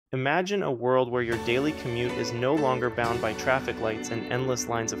Imagine a world where your daily commute is no longer bound by traffic lights and endless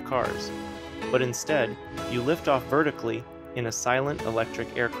lines of cars, but instead, you lift off vertically in a silent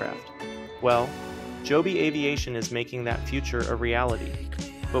electric aircraft. Well, Joby Aviation is making that future a reality.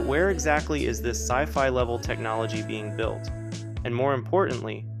 But where exactly is this sci-fi level technology being built? And more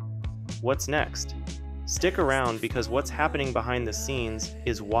importantly, what's next? Stick around because what's happening behind the scenes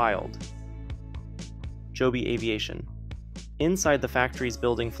is wild. Joby Aviation. Inside the factory's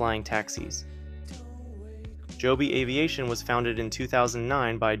building flying taxis. Joby Aviation was founded in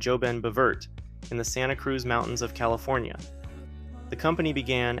 2009 by JoeBen Bevirt in the Santa Cruz Mountains of California. The company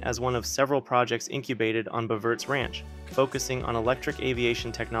began as one of several projects incubated on Bevirt's ranch, focusing on electric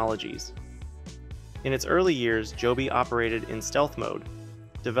aviation technologies. In its early years, Joby operated in stealth mode,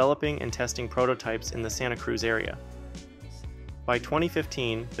 developing and testing prototypes in the Santa Cruz area. By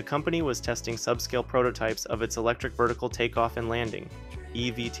 2015, the company was testing subscale prototypes of its electric vertical takeoff and landing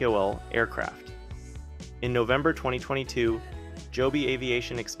 (eVTOL) aircraft. In November 2022, Joby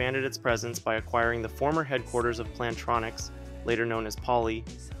Aviation expanded its presence by acquiring the former headquarters of Plantronics, later known as Poly,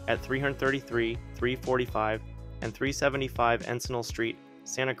 at 333, 345, and 375 Encinal Street,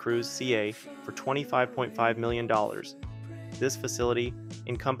 Santa Cruz, CA, for $25.5 million. This facility,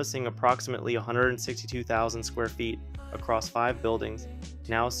 encompassing approximately 162,000 square feet across 5 buildings,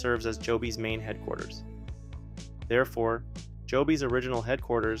 now serves as Joby's main headquarters. Therefore, Joby's original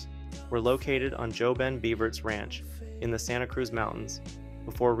headquarters were located on JoeBen Bevirt's ranch in the Santa Cruz Mountains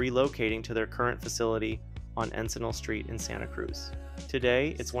before relocating to their current facility on Encinal Street in Santa Cruz.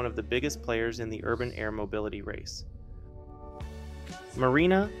 Today, it's one of the biggest players in the urban air mobility race.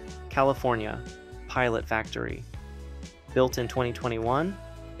 Marina, California, Pilot Factory. Built in 2021,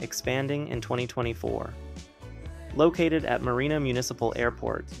 expanding in 2024. Located at Marina Municipal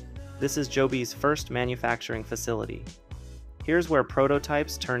Airport, this is Joby's first manufacturing facility. Here's where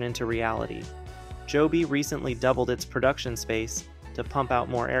prototypes turn into reality. Joby recently doubled its production space to pump out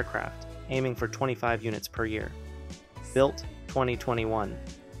more aircraft, aiming for 25 units per year. Built 2021.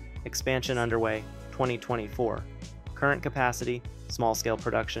 Expansion underway 2024. Current capacity, small-scale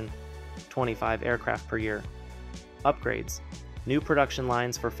production, 25 aircraft per year. Upgrades, new production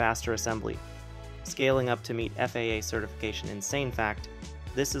lines for faster assembly. Scaling up to meet FAA certification. Insane fact,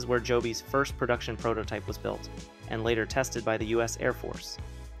 this is where Joby's first production prototype was built, and later tested by the US Air Force.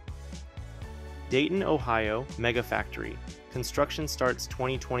 Dayton, Ohio, MegaFactory. Construction starts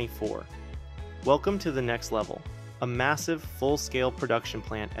 2024. Welcome to the next level, a massive full-scale production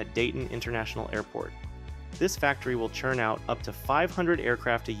plant at Dayton International Airport. This factory will churn out up to 500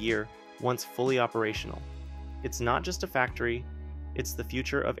 aircraft a year once fully operational. It's not just a factory, it's the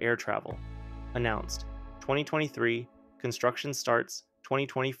future of air travel. Announced 2023, construction starts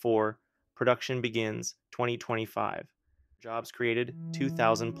 2024, production begins 2025. Jobs created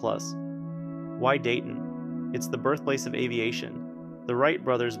 2,000 plus. Why Dayton? It's the birthplace of aviation. The Wright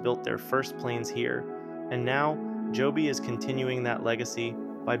brothers built their first planes here, and now Joby is continuing that legacy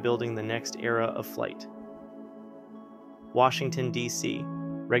by building the next era of flight. Washington, D.C.,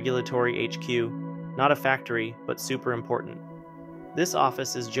 Regulatory HQ, not a factory, but super important. This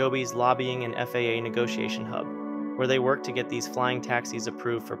office is Joby's lobbying and FAA negotiation hub, where they work to get these flying taxis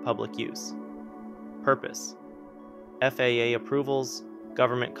approved for public use. Purpose: FAA approvals,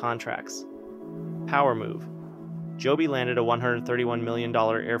 government contracts. Power move: Joby landed a $131 million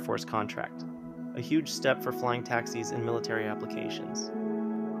Air Force contract, a huge step for flying taxis in military applications.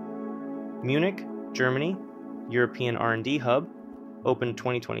 Munich, Germany, European R&D Hub, opened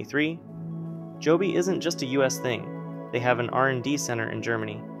 2023. Joby isn't just a US thing. They have an R&D center in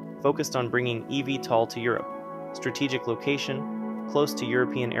Germany, focused on bringing eVTOL to Europe. Strategic location, close to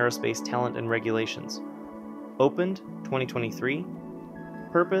European aerospace talent and regulations. Opened 2023.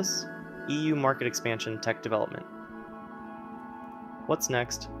 Purpose: EU market expansion, tech development. What's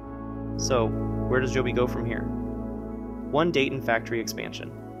next? So, where does Joby go from here? 1. Dayton factory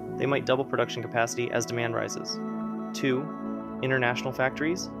expansion. They might double production capacity as demand rises. 2. International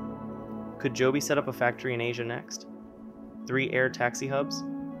factories. Could Joby set up a factory in Asia next? 3. Air taxi hubs.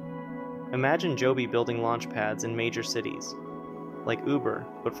 Imagine Joby building launch pads in major cities, like Uber,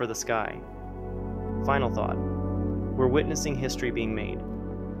 but for the sky. Final thought. We're witnessing history being made.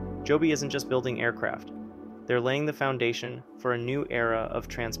 Joby isn't just building aircraft. They're laying the foundation for a new era of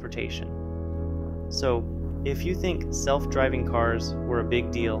transportation. So, if you think self-driving cars were a big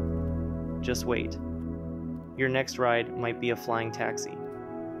deal, just wait. Your next ride might be a flying taxi.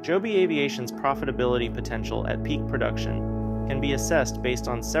 Joby Aviation's profitability potential at peak production can be assessed based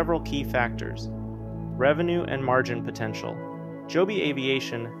on several key factors. Revenue and margin potential. Joby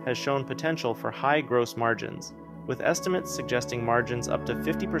Aviation has shown potential for high gross margins, with estimates suggesting margins up to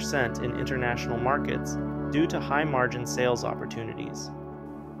 50% in international markets due to high-margin sales opportunities.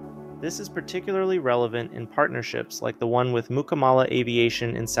 This is particularly relevant in partnerships like the one with Mukamalah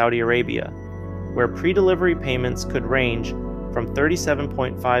Aviation in Saudi Arabia, where pre-delivery payments could range from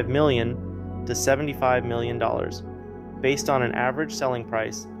 $37.5 million to $75 million, based on an average selling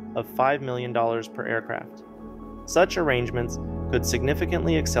price of $5 million per aircraft. Such arrangements could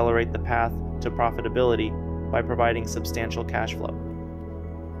significantly accelerate the path to profitability by providing substantial cash flow.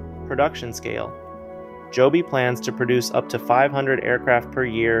 Production scale. Joby plans to produce up to 500 aircraft per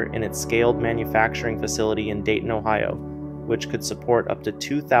year in its scaled manufacturing facility in Dayton, Ohio, which could support up to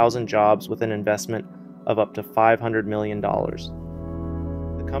 2,000 jobs with an investment of up to $500 million.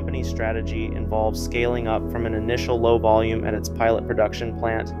 The company's strategy involves scaling up from an initial low volume at its pilot production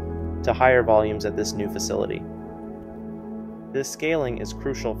plant to higher volumes at this new facility. This scaling is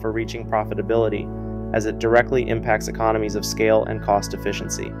crucial for reaching profitability, as it directly impacts economies of scale and cost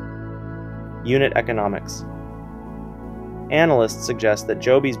efficiency. Unit economics. Analysts suggest that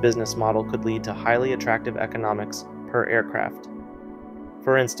Joby's business model could lead to highly attractive economics per aircraft.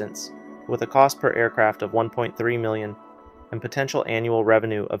 For instance, with a cost per aircraft of $1.3 million and potential annual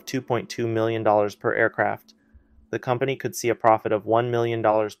revenue of $2.2 million per aircraft, the company could see a profit of $1 million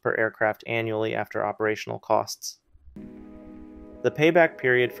per aircraft annually after operational costs. The payback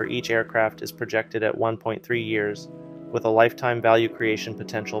period for each aircraft is projected at 1.3 years, with a lifetime value creation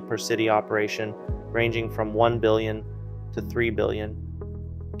potential per city operation ranging from $1 billion to $3 billion,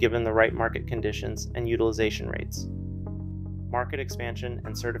 given the right market conditions and utilization rates. Market expansion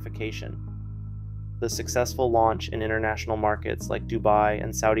and certification. The successful launch in international markets like Dubai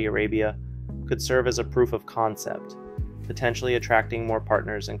and Saudi Arabia could serve as a proof of concept, potentially attracting more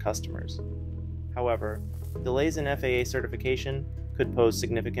partners and customers. However, delays in FAA certification could pose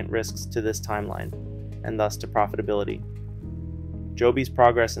significant risks to this timeline, and thus to profitability. Joby's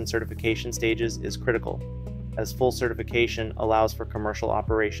progress in certification stages is critical, as full certification allows for commercial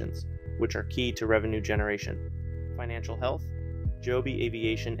operations, which are key to revenue generation. Financial health. Joby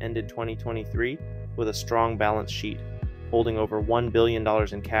Aviation ended 2023 with a strong balance sheet, holding over $1 billion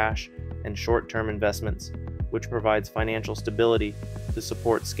in cash and short-term investments, which provides financial stability to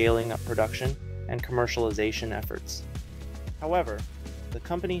support scaling up production and commercialization efforts. However, the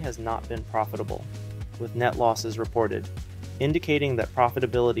company has not been profitable, with net losses reported, indicating that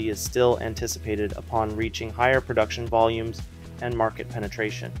profitability is still anticipated upon reaching higher production volumes and market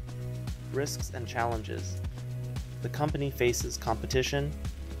penetration. Risks and challenges. The company faces competition,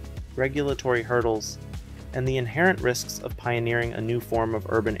 regulatory hurdles, and the inherent risks of pioneering a new form of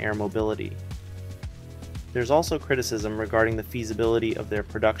urban air mobility. There's also criticism regarding the feasibility of their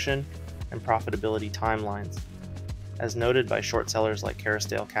production and profitability timelines, as noted by short sellers like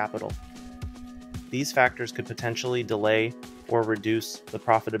Kerrisdale Capital. These factors could potentially delay or reduce the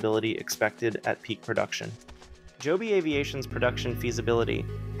profitability expected at peak production. Joby Aviation's production feasibility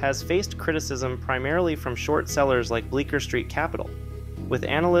has faced criticism primarily from short sellers like Bleecker Street Capital, with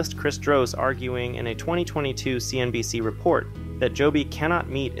analyst Chris Droz arguing in a 2022 CNBC report that Joby cannot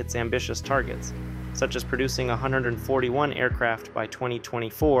meet its ambitious targets, such as producing 141 aircraft by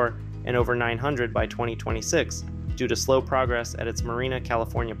 2024 and over 900 by 2026, due to slow progress at its Marina,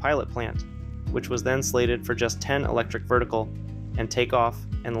 California pilot plant, which was then slated for just 10 electric vertical and takeoff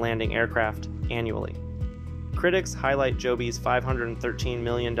and landing aircraft annually. Critics highlight Joby's $513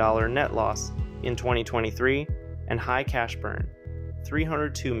 million net loss in 2023 and high cash burn,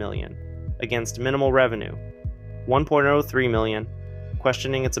 $302 million, against minimal revenue, $1.03 million,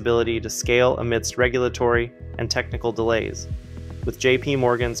 questioning its ability to scale amidst regulatory and technical delays, with JP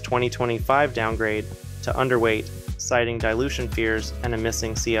Morgan's 2025 downgrade to underweight, citing dilution fears and a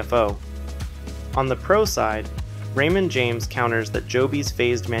missing CFO. On the pro side, Raymond James counters that Joby's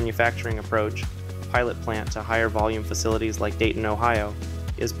phased manufacturing approach, pilot plant to higher volume facilities like Dayton, Ohio,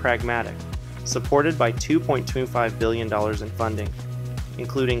 is pragmatic, supported by $2.25 billion in funding,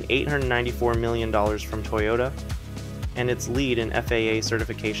 including $894 million from Toyota, and its lead in FAA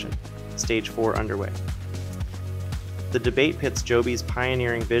certification, Stage 4 underway. The debate pits Joby's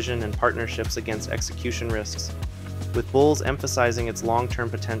pioneering vision and partnerships against execution risks, with bulls emphasizing its long-term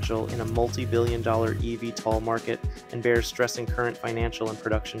potential in a multi-billion-dollar eVTOL market and bears stressing current financial and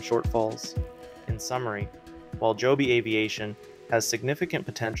production shortfalls. In summary, while Joby Aviation has significant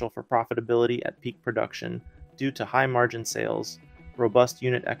potential for profitability at peak production due to high-margin sales, robust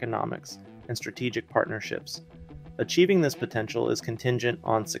unit economics, and strategic partnerships, achieving this potential is contingent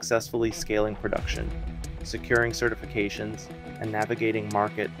on successfully scaling production, securing certifications, and navigating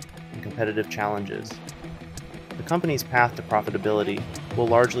market and competitive challenges. The company's path to profitability will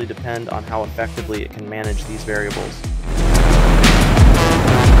largely depend on how effectively it can manage these variables.